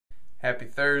Happy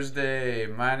Thursday.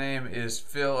 My name is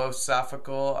Phil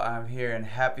Osophical. I'm here in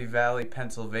Happy Valley,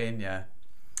 Pennsylvania.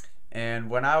 And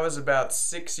when I was about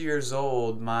 6 years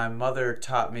old, my mother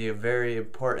taught me a very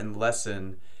important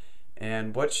lesson.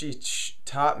 And what she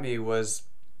taught me was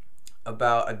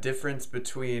about a difference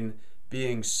between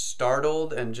being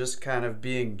startled and just kind of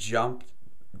being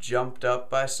jumped up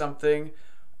by something,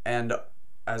 and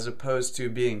as opposed to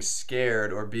being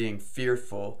scared or being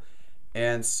fearful.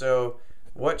 And so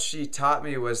what she taught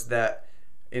me was that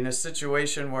in a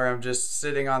situation where I'm just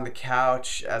sitting on the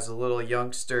couch as a little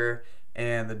youngster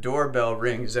and the doorbell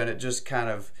rings and it just kind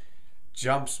of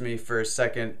jumps me for a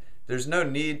second, there's no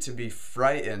need to be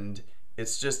frightened.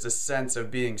 It's just a sense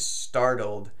of being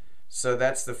startled. So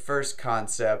that's the first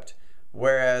concept.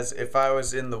 Whereas if I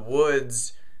was in the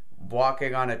woods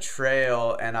walking on a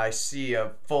trail and I see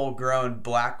a full-grown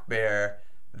black bear,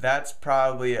 that's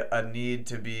probably a need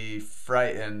to be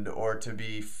frightened or to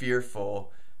be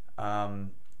fearful.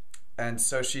 And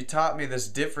so she taught me this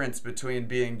difference between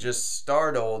being just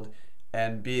startled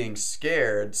and being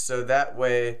scared. So that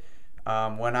way,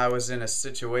 when I was in a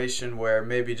situation where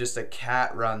maybe just a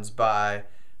cat runs by,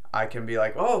 I can be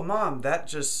like, "Oh, Mom, that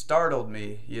just startled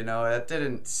me. You know, that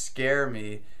didn't scare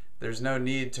me." There's no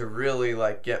need to really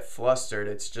get flustered.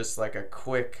 It's just like a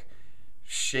quick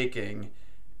shaking.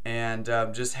 And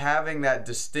just having that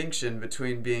distinction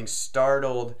between being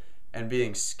startled and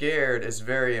being scared is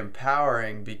very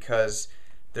empowering, because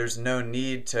there's no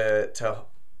need to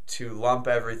lump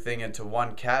everything into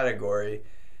one category.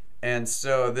 And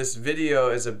so this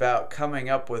video is about coming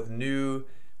up with new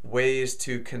ways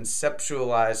to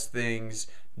conceptualize things,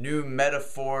 new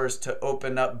metaphors to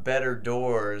open up better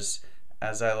doors,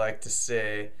 as I like to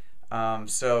say.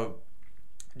 So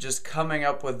just coming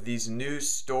up with these new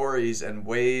stories and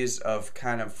ways of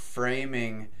kind of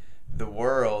framing the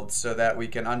world so that we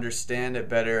can understand it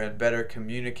better and better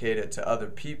communicate it to other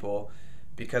people.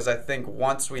 Because I think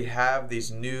once we have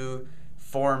these new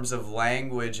forms of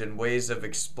language and ways of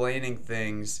explaining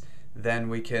things, then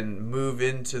we can move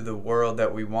into the world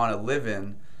that we want to live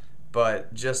in.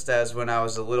 But just as when I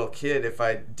was a little kid, if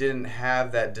I didn't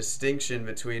have that distinction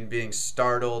between being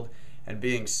startled and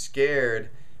being scared,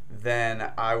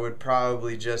 then I would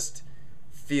probably just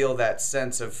feel that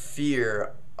sense of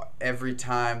fear every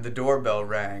time the doorbell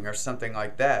rang or something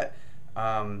like that.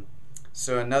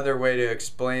 So another way to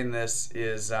explain this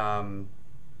is,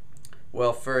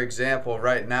 well, for example,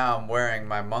 right now I'm wearing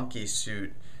my monkey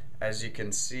suit. As you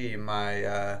can see,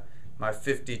 my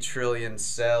 50 trillion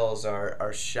cells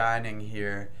are shining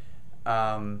here.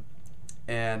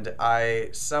 And I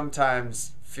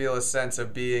sometimes feel a sense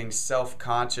of being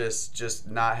self-conscious just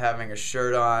not having a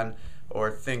shirt on,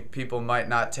 or think people might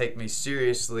not take me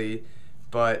seriously.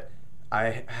 But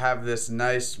I have this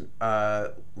nice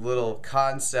little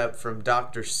concept from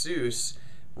Dr. Suess,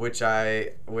 which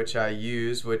I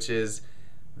use, which is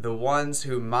the ones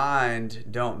who mind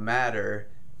don't matter,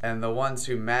 and the ones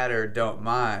who matter don't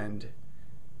mind.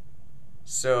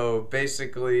 So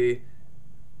basically,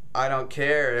 I don't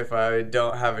care if I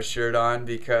don't have a shirt on,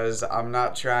 because I'm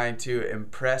not trying to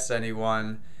impress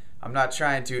anyone. I'm not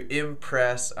trying to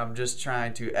impress, I'm just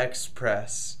trying to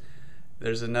express.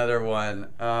 There's another one.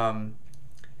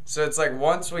 So it's like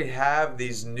once we have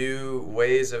these new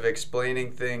ways of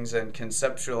explaining things and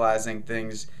conceptualizing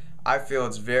things, I feel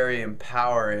it's very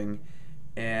empowering.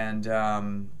 And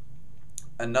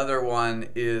another one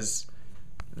is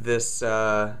this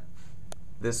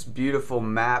this beautiful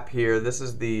map here. This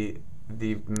is the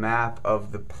map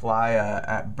of the playa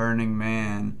at Burning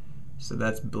Man. So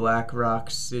that's Black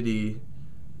Rock City.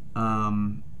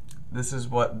 This is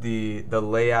what the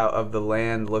layout of the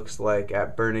land looks like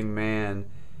at Burning Man.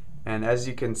 And as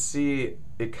you can see,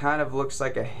 it kind of looks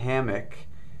like a hammock.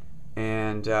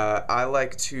 And I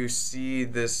like to see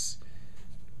this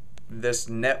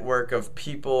network of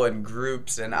people and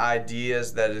groups and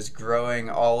ideas that is growing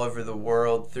all over the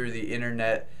world through the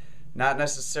internet, not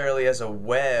necessarily as a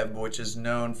web, which is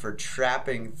known for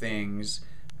trapping things,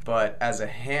 but as a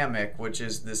hammock, which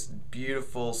is this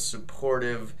beautiful,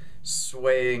 supportive,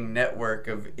 swaying network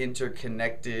of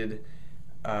interconnected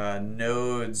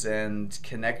nodes and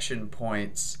connection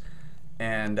points.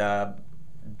 And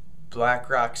Black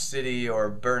Rock City or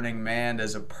Burning Man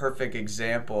is a perfect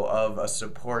example of a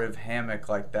supportive hammock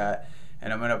like that.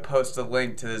 And I'm going to post a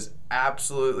link to this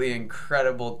absolutely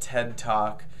incredible TED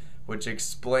Talk which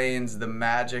explains the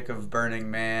magic of Burning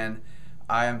Man.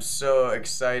 I am so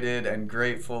excited and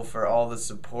grateful for all the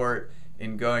support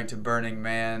in going to Burning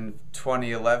Man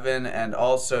 2011 and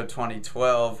also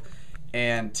 2012.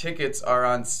 And tickets are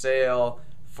on sale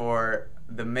for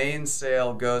the main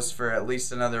sale goes for at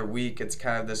least another week. It's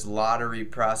kind of this lottery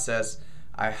process.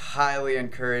 I highly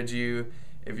encourage you,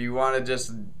 if you want to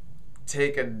just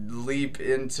take a leap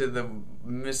into the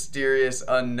mysterious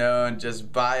unknown,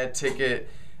 just buy a ticket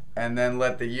and then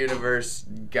let the universe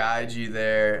guide you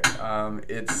there.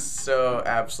 It's so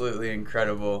absolutely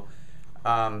incredible.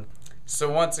 So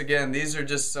once again, these are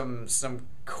just some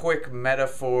quick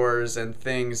metaphors and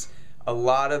things. A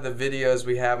lot of the videos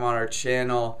we have on our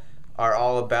channel are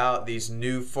all about these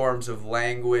new forms of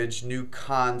language, new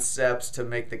concepts to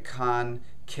make the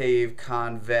concave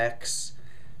convex,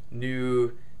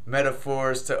 new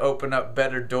metaphors to open up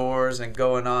better doors and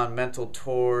going on mental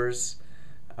tours.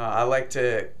 I like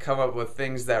to come up with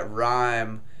things that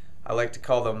rhyme. I like to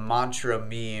call them mantra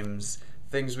memes,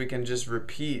 things we can just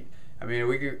repeat. I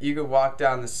mean, you could walk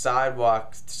down the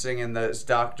sidewalk singing this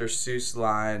Dr. Suess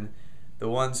line, "The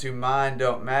ones who mind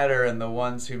don't matter and the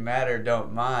ones who matter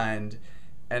don't mind."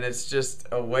 And it's just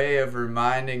a way of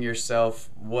reminding yourself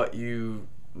what you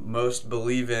most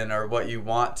believe in or what you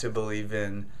want to believe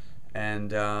in, and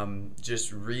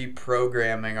just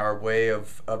reprogramming our way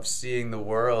of seeing the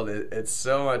world. It's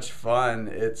so much fun.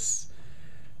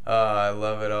 I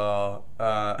love it all.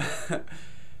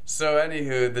 So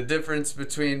anywho, the difference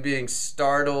between being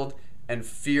startled and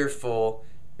fearful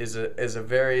is a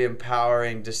very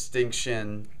empowering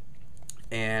distinction.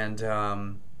 And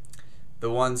the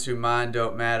ones who mind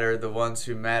don't matter, the ones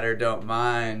who matter don't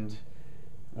mind.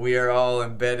 We are all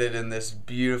embedded in this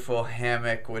beautiful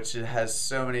hammock, which has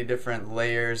so many different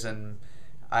layers, and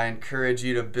I encourage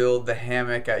you to build the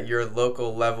hammock at your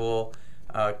local level.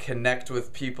 Connect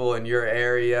with people in your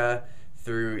area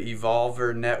through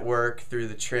Evolver Network, through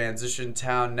the Transition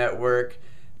Town Network.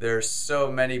 There's so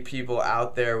many people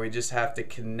out there. We just have to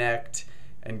connect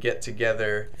and get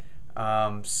together.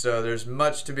 So there's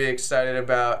much to be excited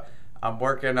about. I'm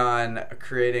working on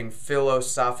creating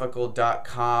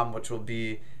philosophical.com, which will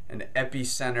be an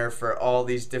epicenter for all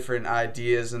these different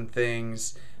ideas and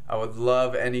things. I would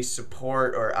love any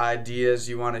support or ideas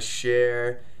you want to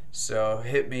share. So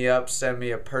hit me up, send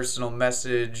me a personal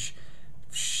message,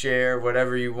 share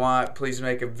whatever you want. Please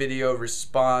make a video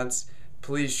response.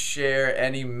 Please share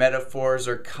any metaphors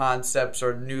or concepts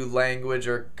or new language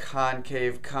or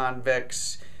concave,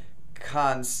 convex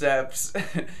concepts.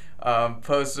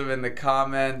 Post them in the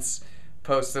comments.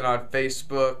 Post it on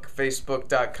Facebook,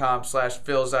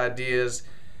 facebook.com/philsideas.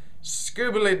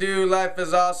 Scoobly-doo, life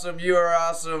is awesome, you are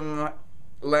awesome,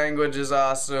 language is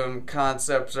awesome,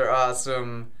 concepts are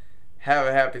awesome. Have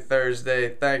a happy Thursday.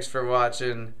 Thanks for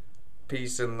watching.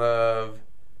 Peace and love.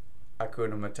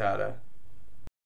 Hakuna Matata.